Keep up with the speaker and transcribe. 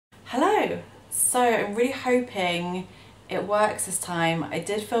Hello! So I'm really hoping it works this time. I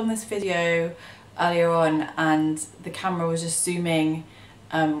did film this video earlier on and the camera was just zooming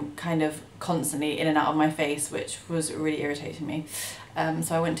kind of constantly in and out of my face, which was really irritating me.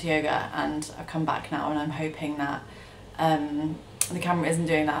 So I went to yoga and I've come back now and I'm hoping that the camera isn't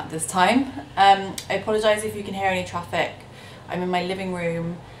doing that this time. I apologise if you can hear any traffic. I'm in my living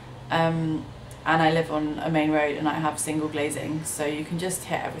room and I live on a main road and I have single glazing, so you can just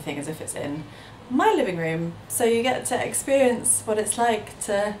hear everything as if it's in my living room, so you get to experience what it's like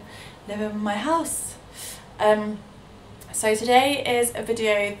to live in my house. So today is a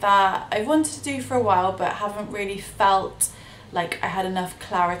video that I've wanted to do for a while but haven't really felt like I had enough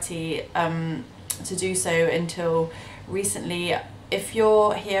clarity to do so until recently. If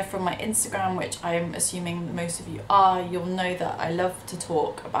you're here from my Instagram, which I'm assuming most of you are, you'll know that I love to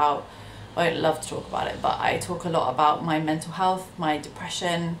talk about, well, I don't love to talk about it, but I talk a lot about my mental health, my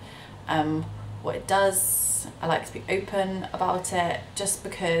depression, what it does. I like to be open about it just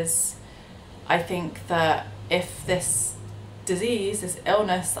because I think that if this disease, this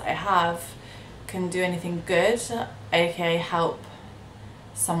illness that I have can do anything good, aka help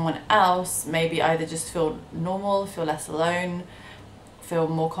someone else maybe either just feel normal, feel less alone, feel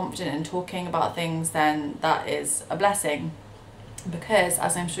more confident in talking about things, then that is a blessing. Because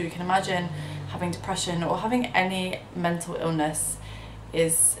as I'm sure you can imagine, having depression or having any mental illness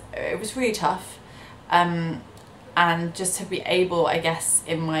it was really tough, and just to be able, I guess,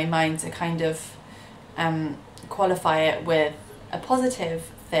 in my mind to kind of qualify it with a positive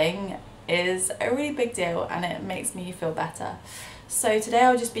thing is a really big deal, and it makes me feel better. So today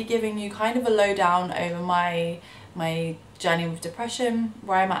I'll just be giving you kind of a lowdown over my journey with depression,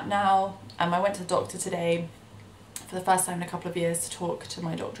 where I'm at now. I went to the doctor today for the first time in a couple of years to talk to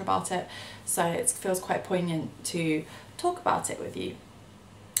my doctor about it, so it feels quite poignant to talk about it with you.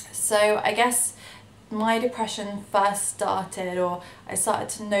 So I guess my depression first started, or I started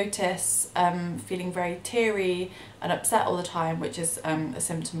to notice feeling very teary and upset all the time, which is a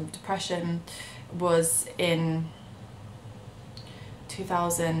symptom of depression, was in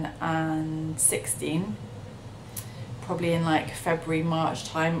 2016, probably in like February, March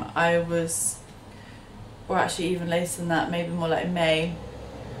time. Or actually even later than that, maybe more like May,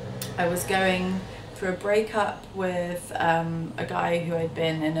 I was going through a breakup with a guy who I'd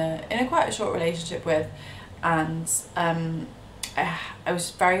been in a quite a short relationship with, and I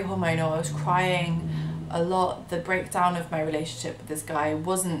was very hormonal. I was crying a lot. The breakdown of my relationship with this guy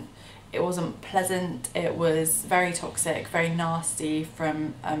wasn't pleasant. It was very toxic, very nasty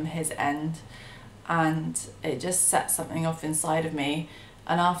from his end, and it just set something off inside of me.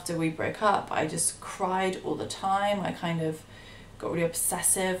 And after we broke up, I just cried all the time. I kind of got really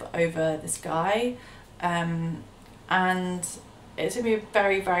obsessive over this guy, and it took me a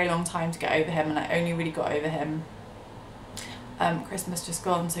very, very long time to get over him, and I only really got over him Christmas just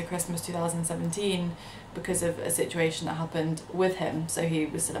gone, so Christmas 2017, because of a situation that happened with him, so he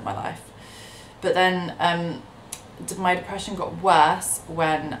was still in my life. But then my depression got worse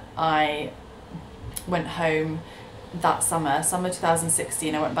when I went home that summer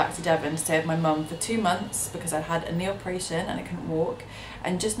 2016. I went back to Devon to stay with my mum for 2 months because I'd had a knee operation and I couldn't walk,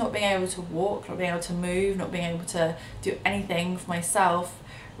 and just not being able to walk, not being able to move, not being able to do anything for myself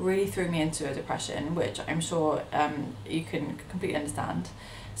really threw me into a depression, which I'm sure you can completely understand.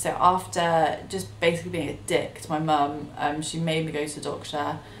 So after just basically being a dick to my mum, she made me go to the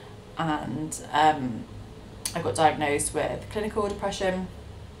doctor, and I got diagnosed with clinical depression.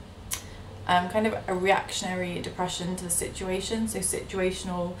 Kind of a reactionary depression to the situation, so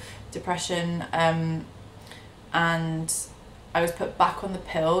situational depression, and I was put back on the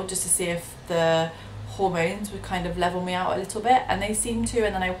pill just to see if the hormones would kind of level me out a little bit, and they seemed to.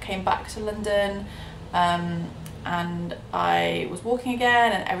 And then I came back to London, and I was walking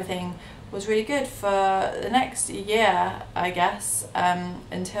again, and everything was really good for the next year, I guess,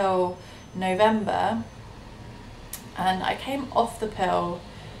 until November, and I came off the pill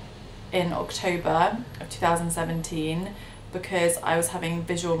in October of 2017 because I was having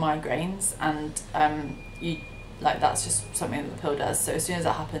visual migraines, and that's just something that the pill does. So as soon as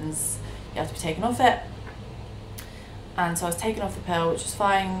that happens, you have to be taken off it. And so I was taken off the pill, which was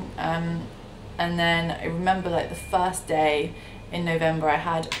fine. And then I remember, like, the first day in November, I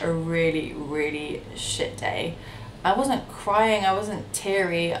had a really, really shit day. I wasn't crying, I wasn't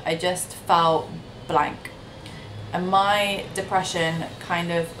teary, I just felt blank. And my depression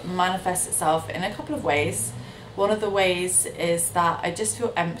kind of manifests itself in a couple of ways. One of the ways is that I just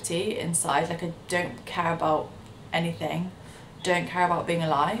feel empty inside, like I don't care about anything, don't care about being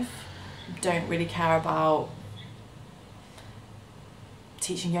alive, don't really care about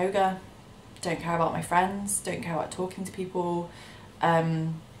teaching yoga, don't care about my friends, don't care about talking to people.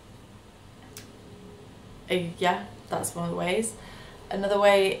 Yeah, that's one of the ways. Another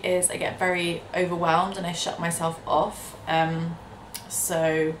way is I get very overwhelmed and I shut myself off.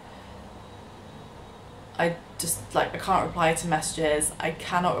 So I just like, I can't reply to messages, I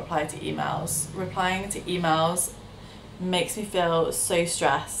cannot reply to emails. Replying to emails makes me feel so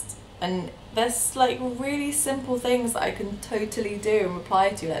stressed, and there's like really simple things that I can totally do and reply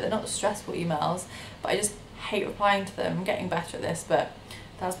to, like they're not stressful emails, but I just hate replying to them. I'm getting better at this, but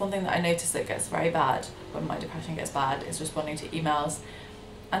that's one thing that I notice that gets very bad when my depression gets bad, is responding to emails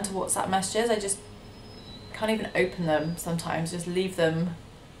and to WhatsApp messages. I just can't even open them sometimes, just leave them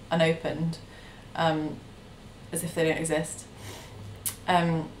unopened, as if they don't exist.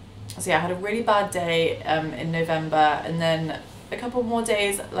 So yeah, I had a really bad day in November, and then a couple more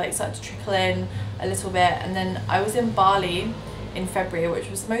days like started to trickle in a little bit, and then I was in Bali in February, which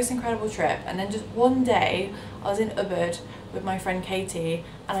was the most incredible trip, and then just one day I was in Ubud with my friend Katie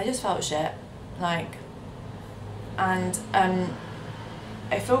and I just felt shit, like, and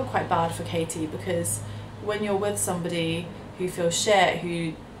I feel quite bad for Katie, because when you're with somebody who feels shit,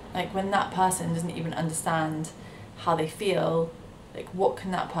 who, like, when that person doesn't even understand how they feel, like, what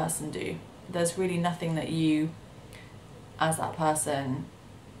can that person do? There's really nothing that you as that person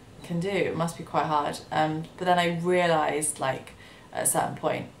can do. It must be quite hard. But then I realised, like, at a certain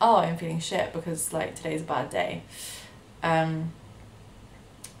point, oh, I'm feeling shit because, like, today's a bad day. And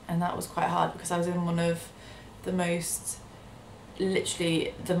that was quite hard, because I was in one of the most,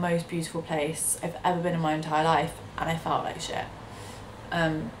 literally the most beautiful place I've ever been in my entire life, and I felt like shit.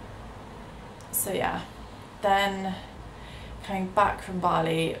 So yeah, then coming back from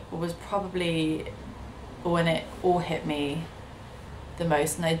Bali was probably when it all hit me the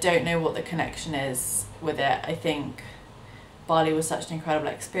most, and I don't know what the connection is with it. I think Bali was such an incredible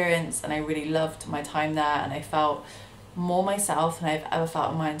experience and I really loved my time there, and I felt more myself than I've ever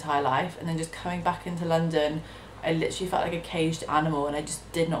felt in my entire life. And then just coming back into London, I literally felt like a caged animal and I just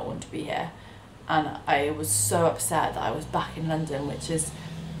did not want to be here. And I was so upset that I was back in London, which is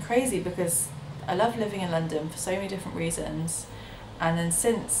crazy because I love living in London for so many different reasons. And then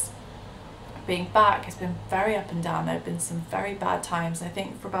since being back, it's been very up and down. There have been some very bad times. I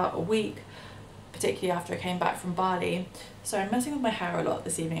think for about a week, particularly after I came back from Bali. So I'm messing with my hair a lot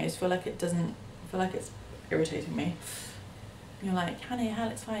this evening. I just feel like it's irritating me. You're like, honey, your hair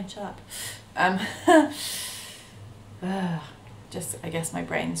looks fine, shut up. Just, I guess my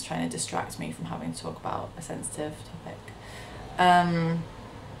brain's trying to distract me from having to talk about a sensitive topic.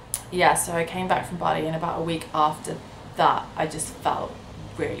 Yeah, so I came back from Bali, and about a week after that I just felt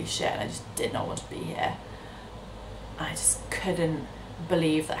really shit and I just did not want to be here. I just couldn't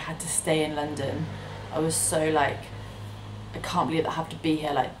believe that I had to stay in London. I was so like, I can't believe that I have to be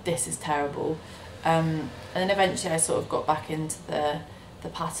here, like this is terrible. And then eventually I sort of got back into the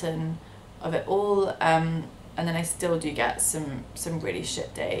pattern of it all, and then I still do get some really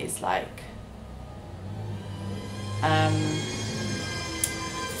shit days, like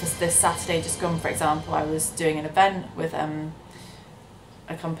this Saturday just gone, for example, I was doing an event with a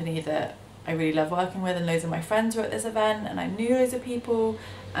company that I really love working with, and loads of my friends were at this event and I knew loads of people,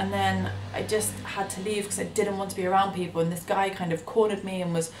 and then I just had to leave because I didn't want to be around people, and this guy kind of cornered me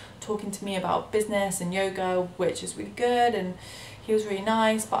and was talking to me about business and yoga, which is really good, and he was really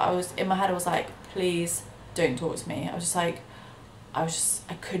nice, but I was, in my head I was like, please don't talk to me. I was just like, I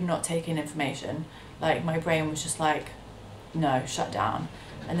could not take in information. Like my brain was just like, no, shut down.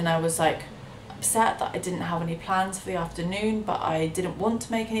 And then I was like upset that I didn't have any plans for the afternoon, but I didn't want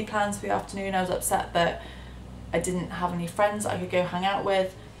to make any plans for the afternoon. I was upset that I didn't have any friends that I could go hang out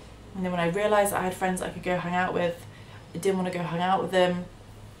with. And then when I realised I had friends that I could go hang out with, I didn't want to go hang out with them.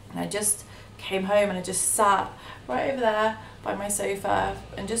 And I just came home and I just sat right over there by my sofa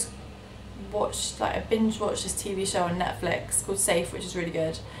and just watched, like, I binge watched this TV show on Netflix called Safe, which is really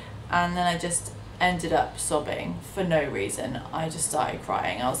good. And then I just ended up sobbing for no reason. I just started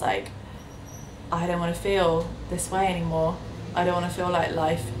crying. I was like, I don't want to feel this way anymore. I don't want to feel like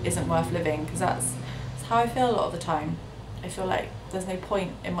life isn't worth living, because that's how I feel a lot of the time. I feel like there's no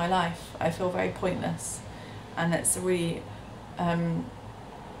point in my life. I feel very pointless, and it's a really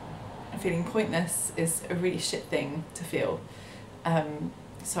feeling pointless is a really shit thing to feel.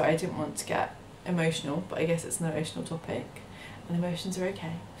 So I didn't want to get emotional, but I guess it's an emotional topic and emotions are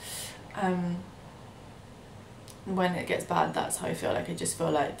okay. When it gets bad, that's how I feel. Like I just feel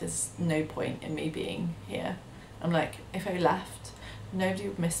like there's no point in me being here. I'm like, if I left, nobody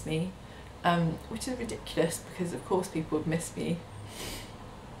would miss me, which is ridiculous because of course people would miss me.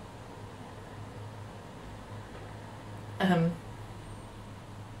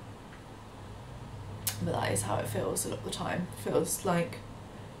 but that is how it feels a lot of the time. It feels like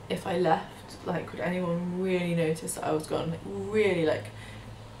if I left, like, would anyone really notice that I was gone? Like, really, like,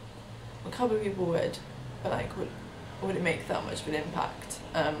 a couple of people would, but like, would it make that much of an impact?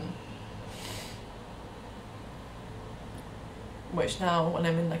 Which now, when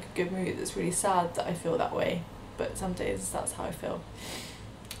I'm in like a good mood, it's really sad that I feel that way, but some days that's how I feel.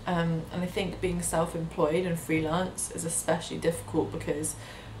 And I think being self-employed and freelance is especially difficult, because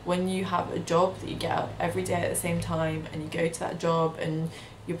when you have a job that you get up every day at the same time, and you go to that job, and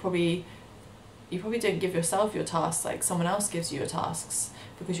you probably don't give yourself your tasks, like someone else gives you your tasks,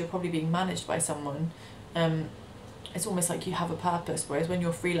 because you're probably being managed by someone. It's almost like you have a purpose, whereas when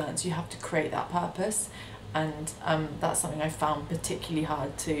you're freelance you have to create that purpose, and that's something I found particularly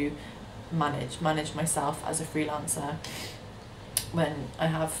hard to manage myself as a freelancer when I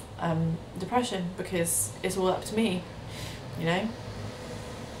have depression, because it's all up to me, you know.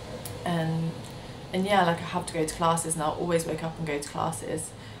 And yeah, like, I have to go to classes now, always wake up and go to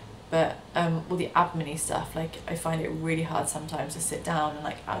classes, but all the admin-y stuff, like, I find it really hard sometimes to sit down and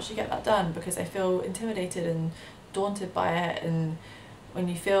like actually get that done, because I feel intimidated and daunted by it. And when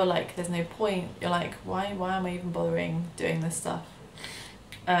you feel like there's no point, you're like, why am I even bothering doing this stuff?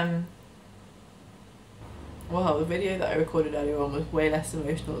 Well, the video that I recorded earlier on was way less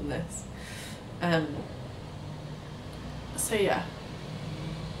emotional than this. So yeah,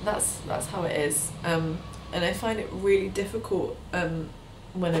 that's how it is. And I find it really difficult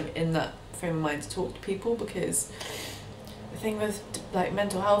when I'm in that frame of mind to talk to people, because the thing with like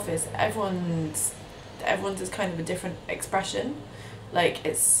mental health is everyone's is kind of a different expression. Like,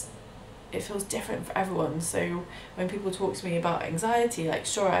 it feels different for everyone. So when people talk to me about anxiety, like,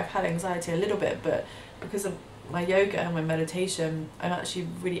 sure, I've had anxiety a little bit, but because of my yoga and my meditation, I'm actually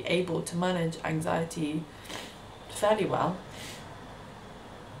really able to manage anxiety fairly well.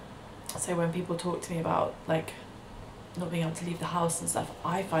 So when people talk to me about like not being able to leave the house and stuff,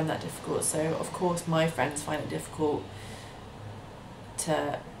 I find that difficult. So of course my friends find it difficult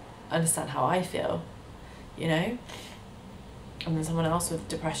to understand how I feel, you know. And then someone else with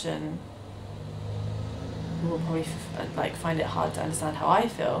depression will probably like find it hard to understand how I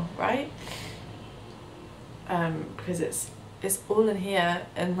feel, right? Because it's all in here,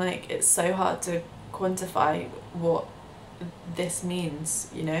 and like, it's so hard to quantify what this means,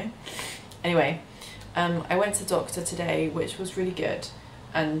 you know. Anyway, I went to the doctor today, which was really good,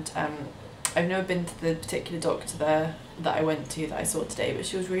 and I've never been to the particular doctor there that I went to, that I saw today, but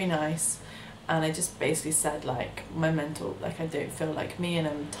she was really nice. And I just basically said, like, my mental, like, I don't feel like me, and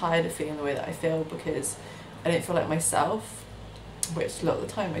I'm tired of feeling the way that I feel, because I don't feel like myself, which a lot of the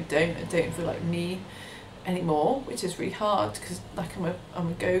time I don't feel like me anymore, which is really hard, because like, I'm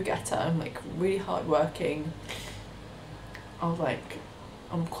a go-getter, I'm like really hard working,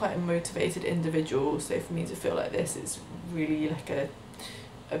 I'm quite a motivated individual, so for me to feel like this is really like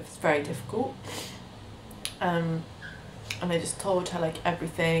it's very difficult. And I just told her like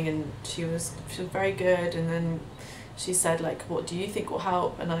everything, and she was very good. And then she said, like, what do you think will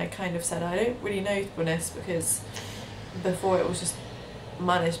help? And I kind of said, I don't really know, to be honest, because before it was just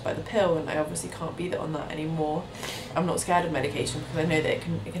managed by the pill, and I obviously can't be on that anymore. I'm not scared of medication, because I know that it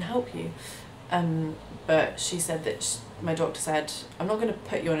can help you. But she said that my doctor said, I'm not going to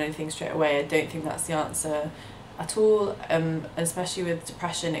put you on anything straight away. I don't think that's the answer at all. Especially with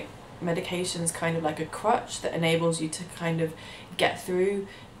depression, medication's kind of like a crutch that enables you to kind of get through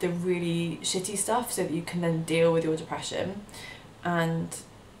the really shitty stuff, so that you can then deal with your depression. And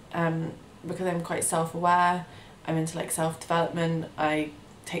because I'm quite self-aware, I'm into like self-development, I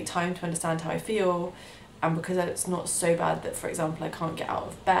take time to understand how I feel, and because it's not so bad that, for example, I can't get out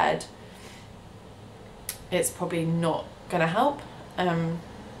of bed, it's probably not gonna help.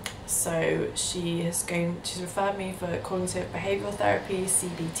 So she's referred me for cognitive behavioural therapy,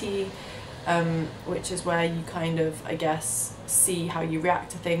 CBT, which is where you kind of, I guess, see how you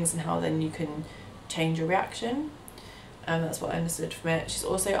react to things and how then you can change your reaction. That's what I understood from it. She's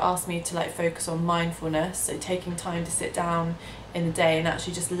also asked me to like focus on mindfulness, so taking time to sit down in the day and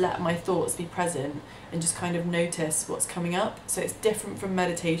actually just let my thoughts be present and just kind of notice what's coming up. So it's different from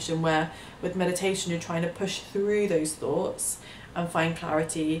meditation, where with meditation you're trying to push through those thoughts and find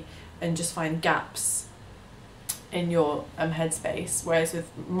clarity and just find gaps in your headspace. Whereas with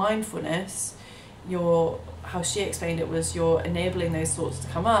mindfulness, how she explained it was, you're enabling those thoughts to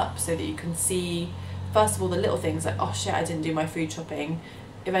come up so that you can see, first of all, the little things like, oh shit, I didn't do my food shopping.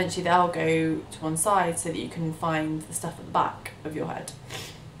 Eventually they'll go to one side so that you can find the stuff at the back of your head,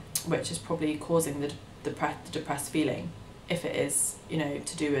 which is probably causing the depressed feeling, if it is, you know,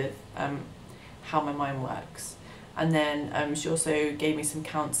 to do with how my mind works. And then she also gave me some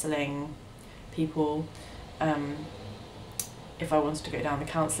counselling people if I wanted to go down the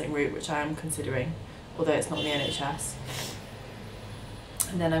counselling route, which I am considering, although it's not in the NHS.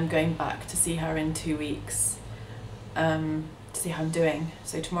 And then I'm going back to see her in 2 weeks to see how I'm doing.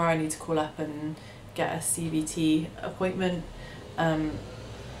 So tomorrow I need to call up and get a CBT appointment,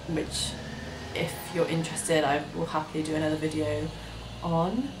 which if you're interested I will happily do another video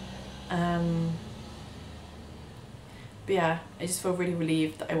on. But yeah, I just feel really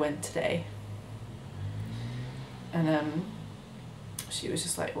relieved that I went today. And she was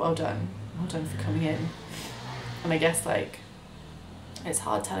just like, well done for coming in. And I guess like it's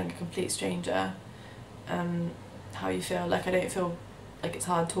hard telling a complete stranger how you feel. Like I don't feel like it's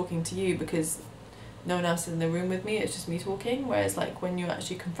hard talking to you because no one else is in the room with me, it's just me talking. Whereas like when you're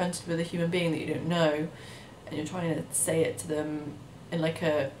actually confronted with a human being that you don't know and you're trying to say it to them in like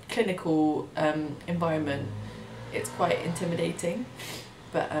a clinical environment, it's quite intimidating.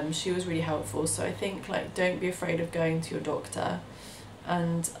 But she was really helpful, so I think like don't be afraid of going to your doctor.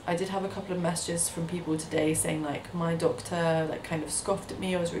 And I did have a couple of messages from people today saying like my doctor like kind of scoffed at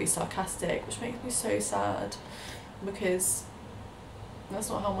me or was really sarcastic, which makes me so sad because that's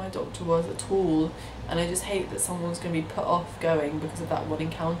not how my doctor was at all. And I just hate that someone's going to be put off going because of that one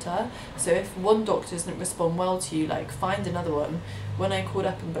encounter. So if one doctor doesn't respond well to you, like find another one. When I called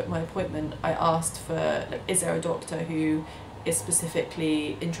up and booked my appointment, I asked for like, is there a doctor who is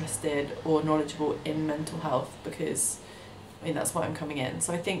specifically interested or knowledgeable in mental health, because I mean that's why I'm coming in.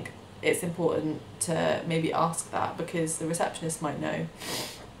 So I think it's important to maybe ask that, because the receptionist might know,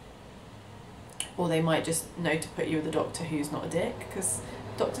 or they might just know to put you with a doctor who's not a dick, because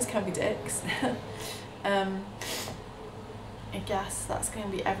doctors can be dicks. I guess that's going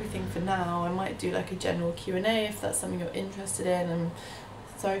to be everything for now. I might do like a general Q&A if that's something you're interested in. I'm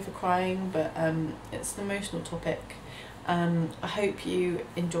sorry for crying, but it's an emotional topic. I hope you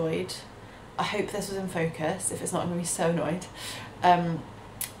enjoyed. I hope this was in focus. If it's not, I'm going to be so annoyed. And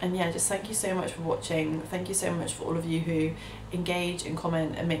yeah, just thank you so much for watching. Thank you so much for all of you who engage and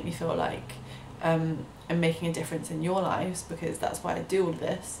comment and make me feel like I'm making a difference in your lives, because that's why I do all of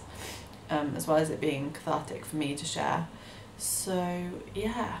this, as well as it being cathartic for me to share. So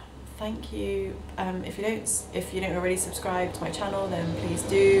yeah, thank you. If you don't already subscribe to my channel, then please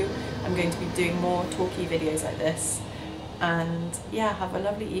do. I'm going to be doing more talky videos like this. And yeah, have a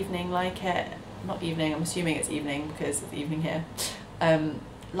lovely evening. Like it, not evening, I'm assuming it's evening because it's evening here.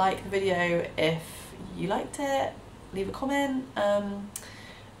 Like the video if you liked it, leave a comment,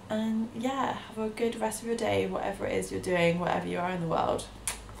 and yeah, have a good rest of your day, whatever it is you're doing, wherever you are in the world.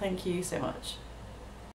 Thank you so much.